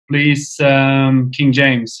Please, King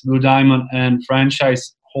James, Blue Diamond and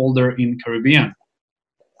franchise holder in Caribbean.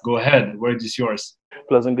 Go ahead, word is yours.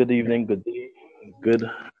 Pleasant good evening, good day, good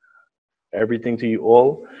everything to you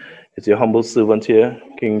all. It's your humble servant here,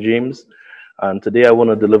 King James, and today I want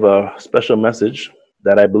to deliver a special message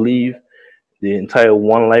that I believe the entire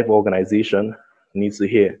One Life organization needs to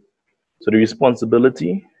hear. So the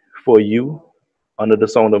responsibility for you under the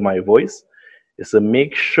sound of my voice is to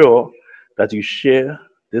make sure that you share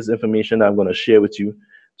this information that I'm going to share with you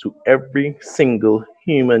to every single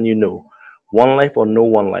human you know, one life or no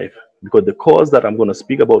one life, because the cause that I'm going to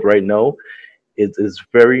speak about right now is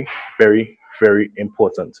very, very, very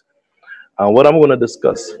important. And what I'm going to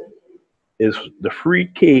discuss is the Free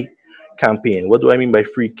K campaign. What do I mean by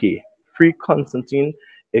Free K? Free Konstantin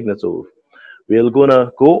Ignatov. We're going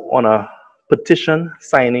to go on a petition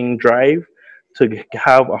signing drive to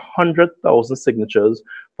have 100,000 signatures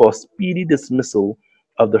for a speedy dismissal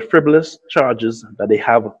of the frivolous charges that they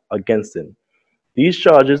have against him. These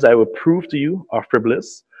charges, I will prove to you, are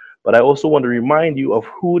frivolous, but I also want to remind you of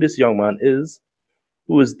who this young man is,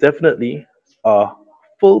 who is definitely a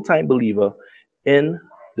full-time believer in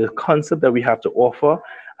the concept that we have to offer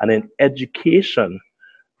and in education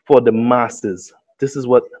for the masses. This is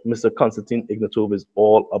what Mr. Konstantin Ignatov is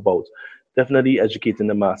all about, definitely educating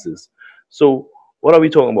the masses. So what are we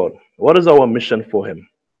talking about? What is our mission for him?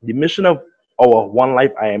 The mission of our One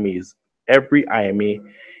Life IMAs, every IMA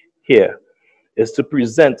here, is to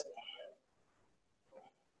present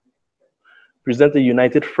a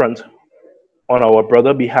united front on our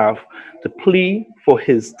brother behalf to plea for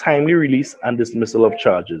his timely release and dismissal of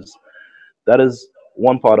charges. That is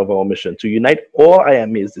one part of our mission, to unite all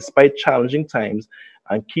IMAs despite challenging times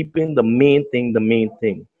and keeping the main thing the main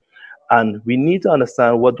thing. And we need to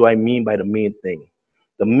understand, what do I mean by the main thing?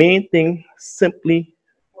 The main thing simply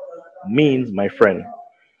means, my friend,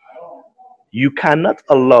 you cannot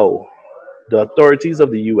allow the authorities of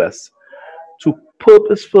the US to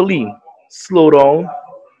purposefully slow down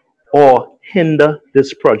or hinder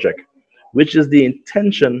this project, which is the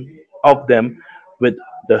intention of them with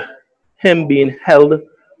him being held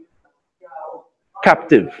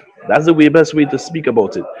captive. That's the best way to speak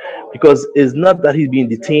about it, because it's not that he's being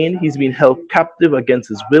detained, he's being held captive against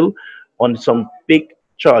his will on some fake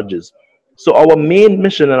charges. So our main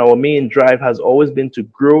mission and our main drive has always been to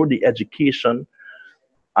grow the education,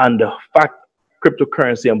 and the fact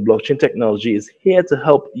cryptocurrency and blockchain technology is here to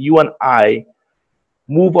help you and I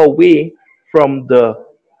move away from the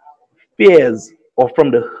fears or from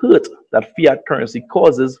the hurt that fiat currency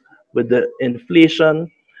causes with the inflation,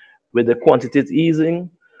 with the quantitative easing,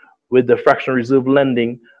 with the fractional reserve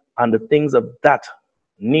lending, and the things of that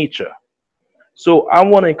nature. So I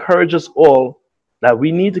want to encourage us all that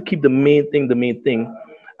we need to keep the main thing,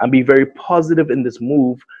 and be very positive in this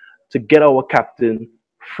move to get our captain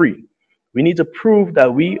free. We need to prove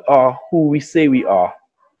that we are who we say we are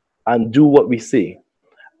and do what we say.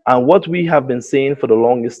 And what we have been saying for the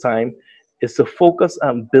longest time is to focus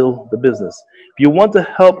and build the business. If you want to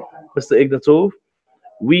help Mr. Ignatov,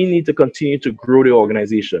 we need to continue to grow the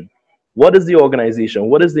organization. What is the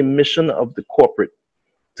organization? What is the mission of the corporate?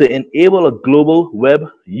 To enable a global web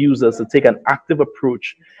users to take an active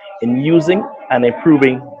approach in using and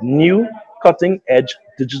improving new cutting-edge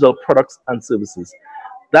digital products and services.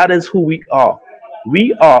 That is who we are.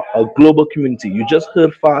 We are a global community. You just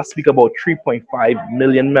heard Fast speak about 3.5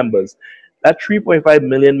 million members. That 3.5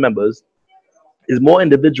 million members is more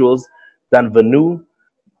individuals than Vanuatu,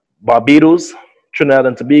 Barbados, Trinidad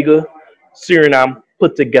and Tobago, Suriname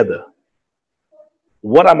put together.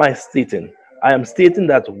 What am I stating? I am stating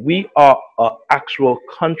that we are an actual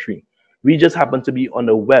country. We just happen to be on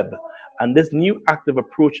the web. And this new active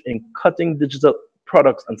approach in cutting digital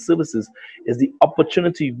products and services is the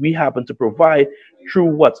opportunity we happen to provide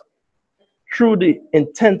through what? Through the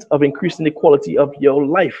intent of increasing the quality of your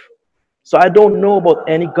life. So I don't know about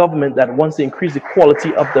any government that wants to increase the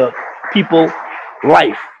quality of the people's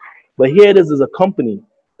life. But here it is as a company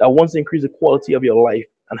that wants to increase the quality of your life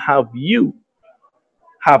and have you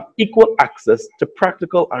have equal access to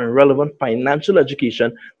practical and relevant financial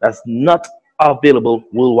education that's not available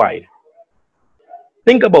worldwide.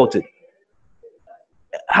 Think about it.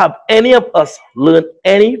 Have any of us learned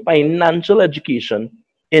any financial education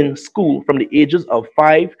in school from the ages of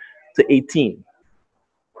 5 to 18?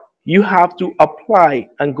 You have to apply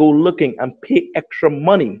and go looking and pay extra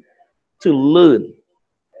money to learn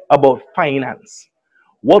about finance.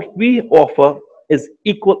 What we offer is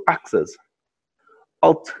equal access,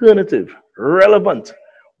 alternative, relevant.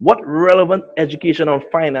 What relevant education on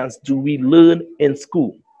finance do we learn in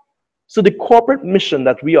school? So the corporate mission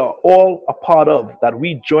that we are all a part of, that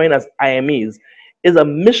we join as IMEs, is a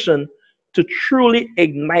mission to truly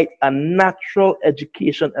ignite a natural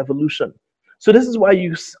education evolution. So this is why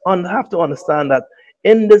you have to understand that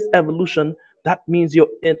in this evolution, that means you're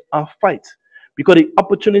in a fight, because the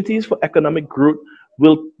opportunities for economic growth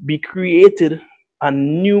will be created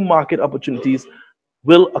and new market opportunities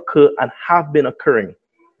will occur and have been occurring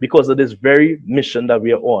because of this very mission that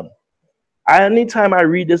we are on. Anytime I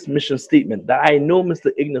read this mission statement, that I know Mr.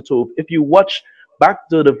 Ignatov, if you watch back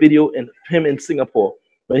to the video in him in Singapore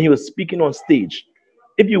when he was speaking on stage,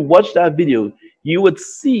 if you watch that video, you would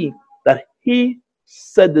see that he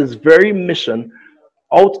said this very mission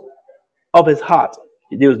out of his heart.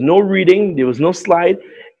 There was no reading, there was no slide.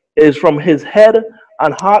 It is from his head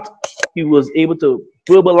and heart. He was able to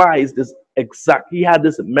verbalize this exact, he had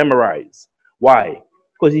this memorized. Why?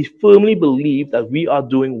 Because he firmly believed that we are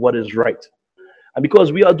doing what is right. And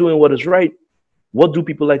because we are doing what is right, what do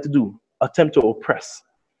people like to do? Attempt to oppress.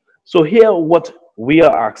 So here what we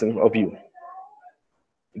are asking of you.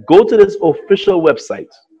 Go to this official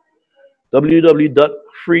website,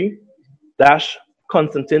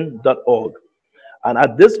 www.free-konstantin.org. And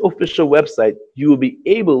at this official website, you will be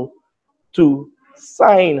able to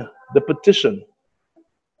sign the petition.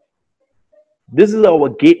 This is our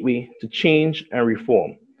gateway to change and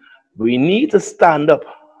reform. We need to stand up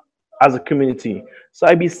as a community. So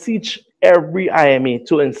I beseech every IMA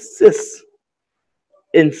to insist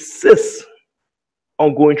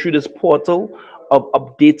on going through this portal of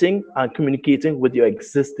updating and communicating with your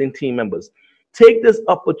existing team members. Take this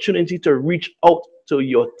opportunity to reach out to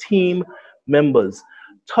your team members.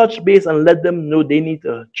 Touch base and let them know they need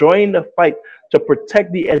to join the fight to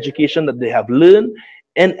protect the education that they have learned,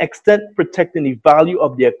 and extend protecting the value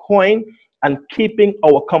of their coin and keeping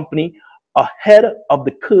our company ahead of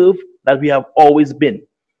the curve that we have always been.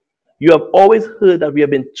 You have always heard that we have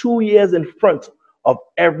been 2 years in front of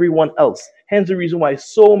everyone else. Hence the reason why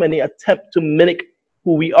so many attempt to mimic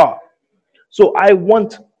who we are. So I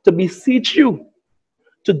want to beseech you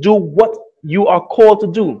to do what you are called to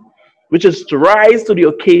do, which is to rise to the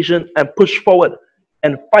occasion and push forward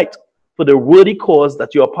and fight for the worthy cause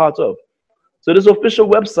that you are part of. So this official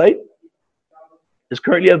website is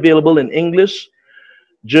currently available in English,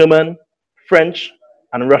 German, French,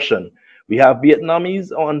 and Russian. We have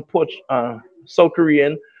Vietnamese on South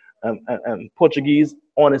Korean and Portuguese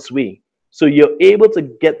on its way. So you're able to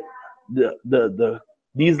get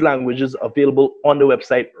these languages available on the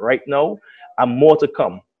website right now, and more to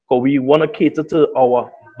come. Because we want to cater to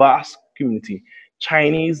our vast community.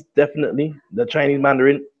 Chinese, definitely. The Chinese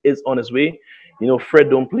Mandarin is on its way. You know,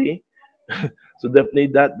 Fred don't play. So definitely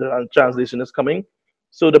that the translation is coming.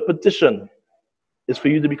 So the petition is for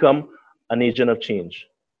you to become an agent of change.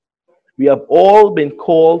 We have all been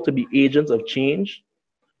called to be agents of change,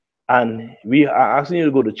 and we are asking you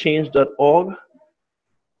to go to change.org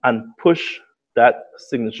and push that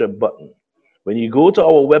signature button. When you go to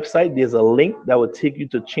our website, there's a link that will take you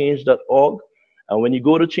to change.org, and when you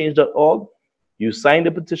go to change.org, you sign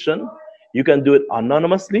the petition. You can do it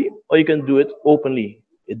anonymously or you can do it openly.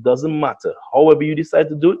 It doesn't matter. However you decide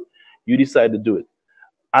to do it, you decide to do it.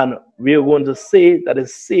 And we are going to say that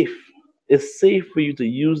it's safe. It's safe for you to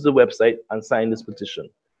use the website and sign this petition.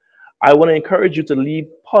 I want to encourage you to leave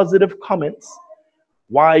positive comments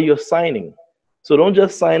while you're signing. So don't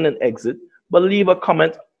just sign and exit, but leave a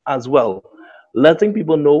comment as well, letting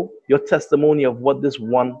people know your testimony of what this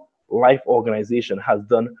One Life organization has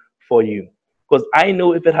done for you. Because I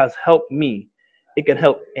know if it has helped me, it can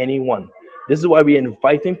help anyone. This is why we're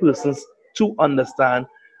inviting persons to understand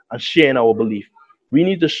and share in our belief. We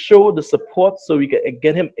need to show the support so we can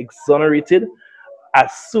get him exonerated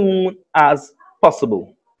as soon as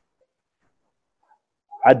possible.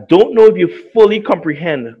 I don't know if you fully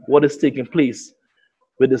comprehend what is taking place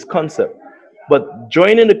with this concept, but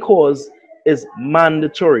joining the cause is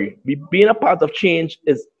mandatory. Being a part of change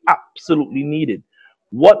is absolutely needed.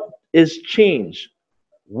 What is change?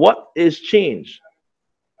 What is change?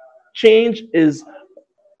 Change is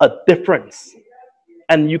a difference.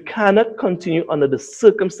 And you cannot continue under the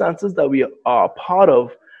circumstances that we are a part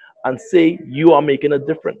of and say you are making a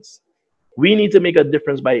difference. We need to make a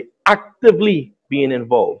difference by actively being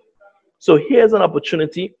involved. So here's an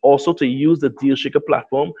opportunity also to use the Deal Shaker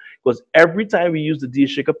platform, because every time we use the Deal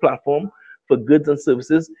Shaker platform for goods and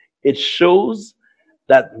services, it shows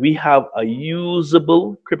that we have a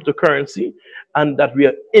usable cryptocurrency and that we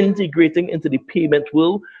are integrating into the payment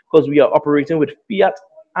world, because we are operating with fiat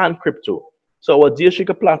and crypto. So our Deal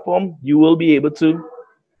Shaker platform, you will be able to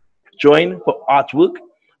join for artwork.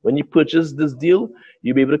 When you purchase this deal,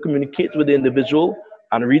 you'll be able to communicate with the individual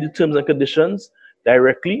and read the terms and conditions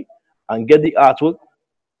directly and get the artwork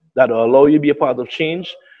that will allow you to be a part of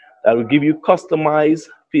change, that will give you customized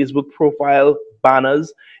Facebook profile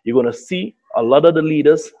banners. You're going to see a lot of the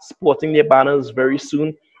leaders sporting their banners very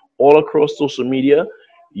soon all across social media.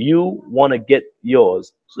 You want to get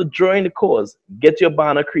yours. So join the cause. Get your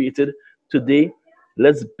banner created today.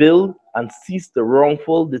 Let's build and cease the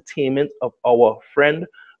wrongful detainment of our friend,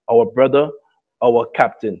 our brother, our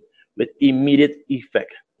captain with immediate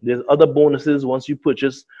effect. There's other bonuses once you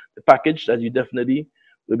purchase the package that you definitely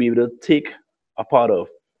will be able to take a part of.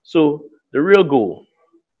 So the real goal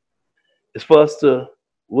is for us to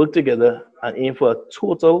work together and aim for a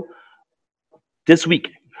total this week,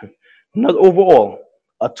 not overall,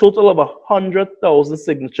 a total of 100,000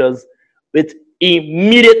 signatures with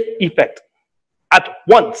immediate effect. At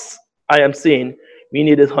once, I am saying we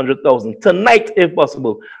need this 100,000 tonight if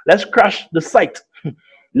possible. Let's crash the site.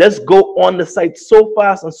 Let's go on the site so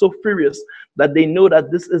fast and so furious that they know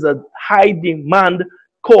that this is a high demand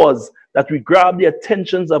cause, that we grab the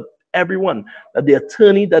attentions of everyone, that the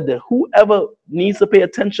attorney, that the whoever needs to pay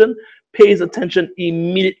attention pays attention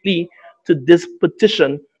immediately to this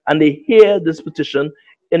petition, and they hear this petition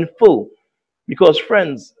in full. Because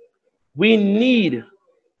friends, we need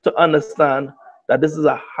to understand that this is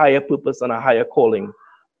a higher purpose and a higher calling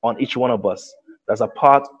on each one of us that's a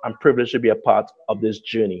part and privileged to be a part of this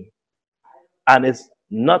journey. And it's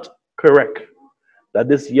not correct that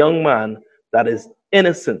this young man that is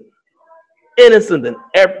innocent in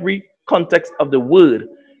every context of the word,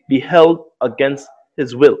 be held against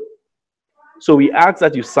his will. So we ask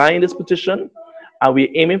that you sign this petition, and we're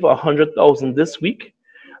aiming for 100,000 this week,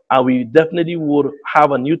 and we definitely would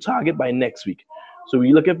have a new target by next week. So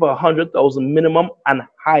we're looking for 100,000 minimum and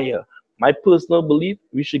higher. My personal belief,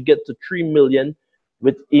 we should get to 3 million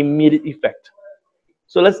with immediate effect.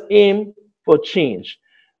 So let's aim for change.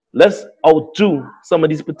 Let's outdo some of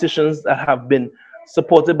these petitions that have been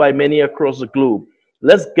supported by many across the globe.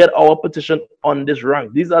 Let's get our petition on this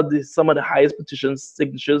rank. These are some of the highest petition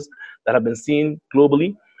signatures that have been seen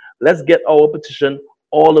globally. Let's get our petition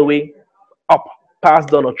all the way up past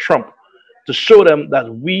Donald Trump to show them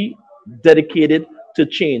that we dedicated to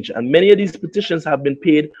change. And many of these petitions have been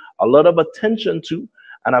paid a lot of attention to,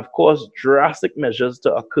 and of course drastic measures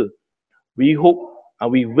to occur. We hope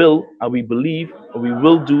and we will and we believe and we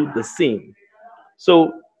will do the same.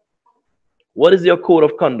 So what is your code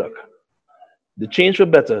of conduct? The change for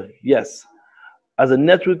better, yes. As a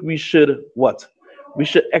network, we should what? We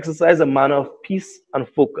should exercise a manner of peace and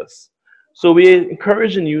focus. So we're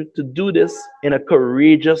encouraging you to do this in a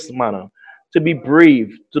courageous manner, to be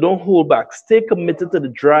brave, to don't hold back. Stay committed to the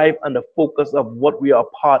drive and the focus of what we are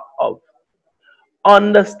part of.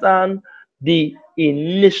 Understand the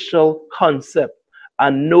initial concept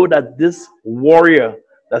and know that this warrior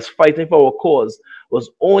that's fighting for our cause was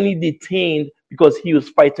only detained because he was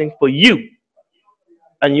fighting for you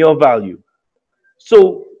and your value.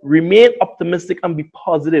 So remain optimistic and be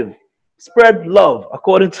positive. Spread love.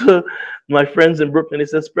 According to my friends in Brooklyn, they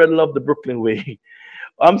said spread love the Brooklyn way.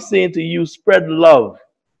 I'm saying to you, spread love.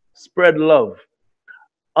 Spread love.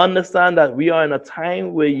 Understand that we are in a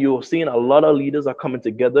time where you're seeing a lot of leaders are coming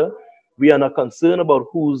together. We are not concerned about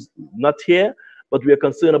who's not here, but we are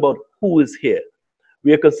concerned about who is here.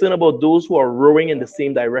 We are concerned about those who are rowing in the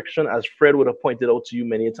same direction, as Fred would have pointed out to you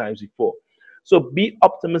many times before. So be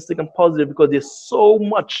optimistic and positive, because there's so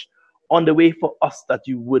much on the way for us that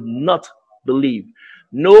you would not believe.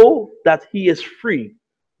 Know that he is free.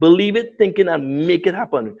 Believe it, think it, and make it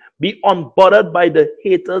happen. Be unbothered by the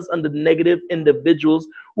haters and the negative individuals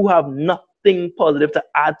who have nothing positive to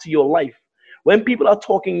add to your life. When people are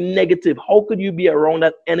talking negative, how could you be around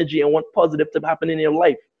that energy and want positive to happen in your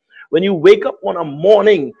life? When you wake up on a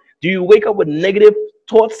morning, do you wake up with negative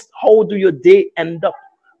thoughts? How do your day end up?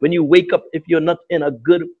 When you wake up, if you're not in a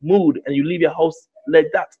good mood and you leave your house like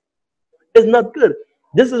that, it's not good.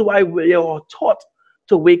 This is why we are taught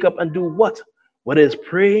to wake up and do what? Whether it's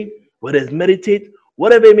pray, whether it's meditate,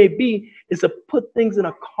 whatever it may be, is to put things in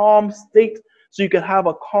a calm state so you can have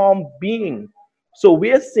a calm being. So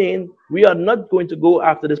we are saying we are not going to go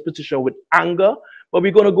after this petition with anger, but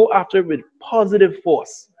we're going to go after it with positive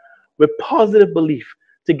force, with positive belief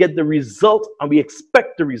to get the result, and we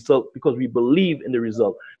expect the result because we believe in the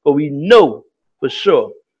result. But we know for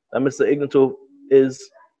sure that Mr. Ignatov is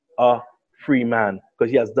a free man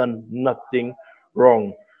because he has done nothing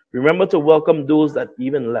wrong. Remember to welcome those that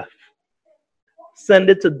even left. Send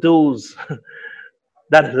it to those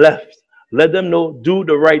that left. Let them know, do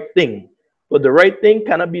the right thing. But the right thing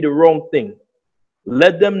cannot be the wrong thing.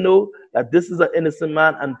 Let them know that this is an innocent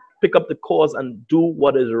man and pick up the cause and do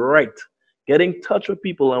what is right. Get in touch with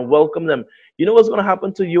people and welcome them. You know what's going to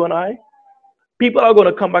happen to you and I? People are going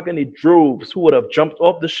to come back in the droves who would have jumped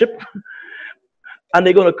off the ship and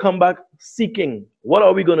they're going to come back seeking. What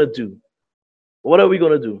are we going to do? What are we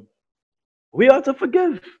going to do? We ought to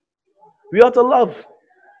forgive. We ought to love.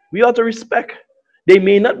 We ought to respect. They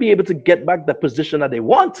may not be able to get back the position that they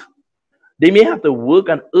want. They may have to work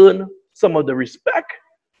and earn some of the respect.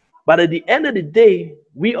 But at the end of the day,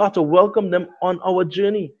 we ought to welcome them on our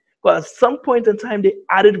journey. Because at some point in time, they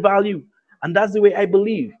added value. And that's the way I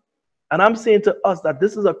believe. And I'm saying to us that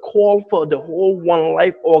this is a call for the whole One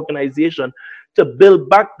Life organization to build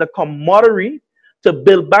back the camaraderie, to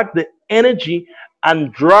build back the energy,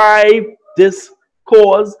 and drive this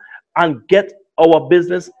cause and get our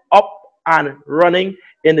business up and running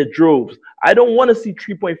in the droves. I don't want to see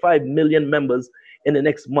 3.5 million members in the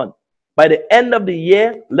next month. By the end of the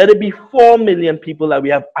year, let it be 4 million people that we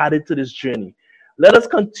have added to this journey. Let us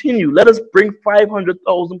continue. Let us bring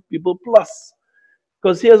 500,000 people plus.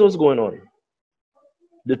 Because here's what's going on.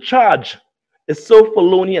 The charge is so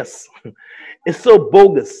felonious. It's so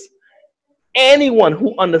bogus. Anyone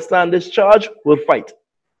who understands this charge will fight.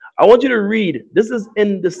 I want you to read. This is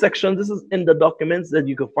in the section. This is in the documents that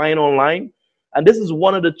you can find online. And this is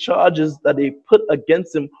one of the charges that they put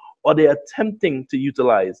against him or they're attempting to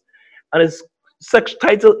utilize. And it's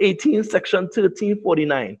Title 18, Section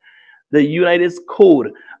 1349, the United States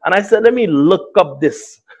Code. And I said, let me look up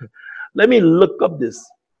this. Let me look up this.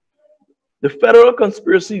 The federal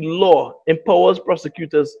conspiracy law empowers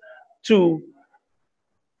prosecutors to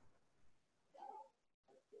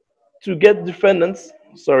get defendants.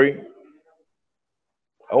 Sorry.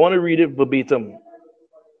 I want to read it verbatim.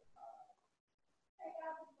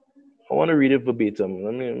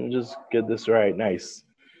 Let me just get this right. Nice.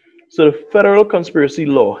 So the federal conspiracy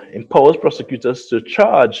law empowers prosecutors to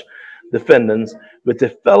charge defendants with a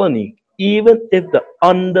felony, even if the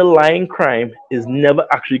underlying crime is never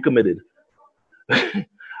actually committed.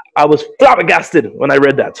 I was flabbergasted when I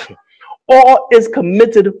read that. Or is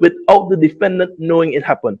committed without the defendant knowing it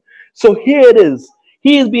happened. So here it is.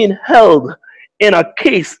 He is being held in a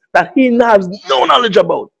case that he has no knowledge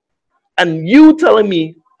about. And you telling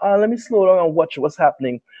me, let me slow down and watch what's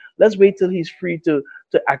happening. Let's wait till he's free to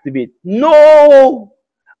activate. No!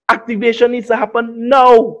 Activation needs to happen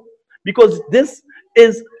now. Because this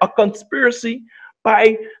is a conspiracy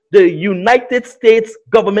by the United States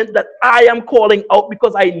government that I am calling out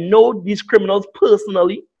because I know these criminals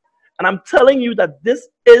personally. And I'm telling you that this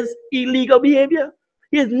is illegal behavior.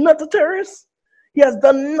 He is not a terrorist. He has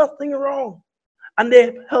done nothing wrong. And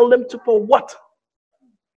they held him for what?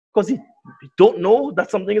 Because he don't know that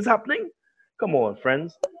something is happening? Come on,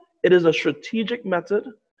 friends. It is a strategic method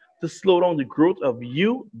to slow down the growth of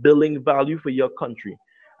you building value for your country.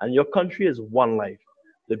 And your country is One Life,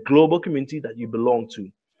 the global community that you belong to,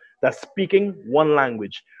 that's speaking one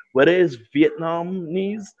language, whether it's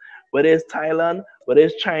Vietnamese, whether it's Thailand, whether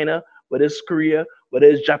it's China, whether it's Korea, whether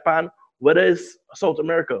it's Japan, whether it's South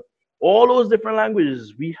America. All those different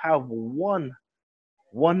languages, we have one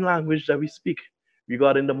language that we speak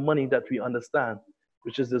regarding the money that we understand,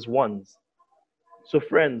 which is this ones. So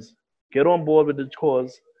friends, get on board with the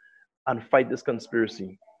cause and fight this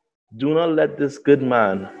conspiracy. Do not let this good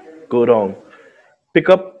man go down. Pick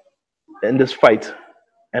up in this fight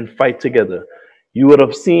and fight together. You would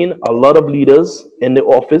have seen a lot of leaders in the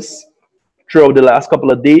office throughout the last couple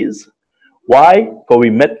of days. Why? Because we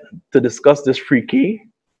met to discuss this free K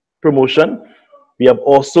promotion. We have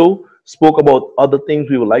also spoke about other things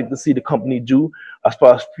we would like to see the company do as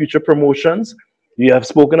far as future promotions. We have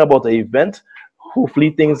spoken about the event.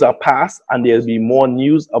 Hopefully things are passed and there'll be more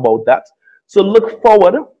news about that. So look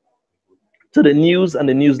forward to the news and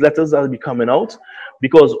the newsletters that will be coming out,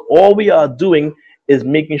 because all we are doing is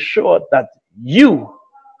making sure that you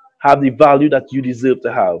have the value that you deserve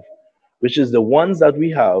to have, which is the ones that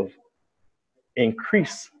we have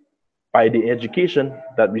increased by the education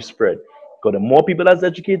that we spread. Because the more people that's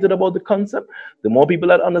educated about the concept, the more people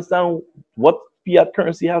that understand what fiat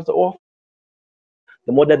currency has to offer,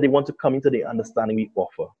 the more that they want to come into the understanding we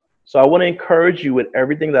offer. So I want to encourage you with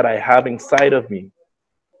everything that I have inside of me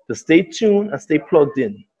to stay tuned and stay plugged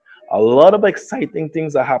in. A lot of exciting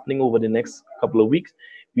things are happening over the next couple of weeks.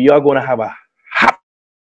 We are going to have a happy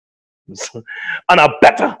and a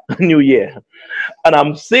better new year. And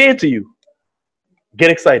I'm saying to you, get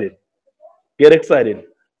excited. Get excited.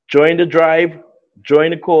 Join the drive. Join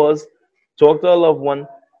the cause. Talk to a loved one.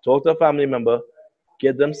 Talk to a family member.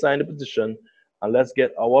 Get them signed a petition. And let's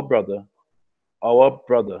get our brother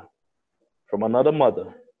from another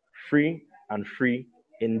mother, free and free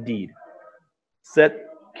indeed. Set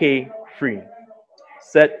K free.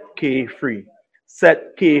 Set K free.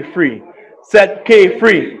 Set K free. Set K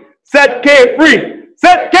free. Set K free.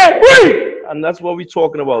 Set K free. And that's what we're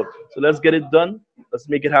talking about. So let's get it done. Let's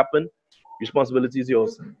make it happen. Responsibility is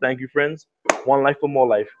yours. Thank you, friends. One life for more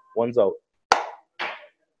life. One's out.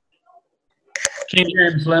 King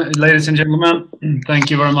James, ladies and gentlemen, thank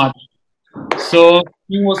you very much. So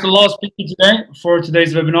he was the last speaker today for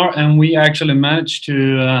today's webinar, and we actually managed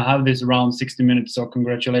to have this around 60 minutes. So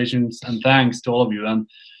congratulations and thanks to all of you. And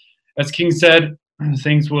as King said,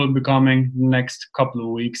 things will be coming next couple of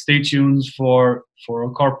weeks. Stay tuned for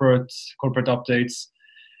corporate updates.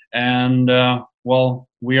 And well,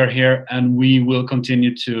 we are here, and we will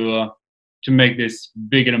continue to make this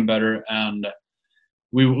bigger and better, and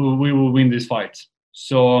we will win this fight.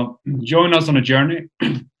 So join us on a journey.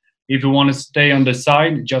 If you want to stay on the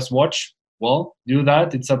side, just watch. Well, do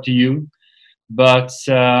that. It's up to you. But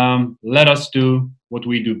let us do what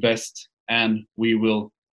we do best, and we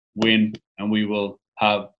will win, and we will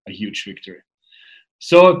have a huge victory.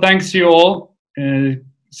 So thanks to you all.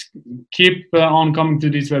 Keep on coming to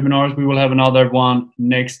these webinars. We will have another one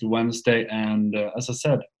next Wednesday. And as I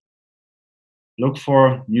said, look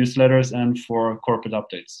for newsletters and for corporate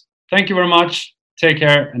updates. Thank you very much. Take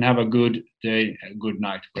care and have a good day, a good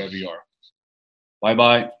night, wherever you are.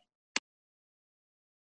 Bye-bye.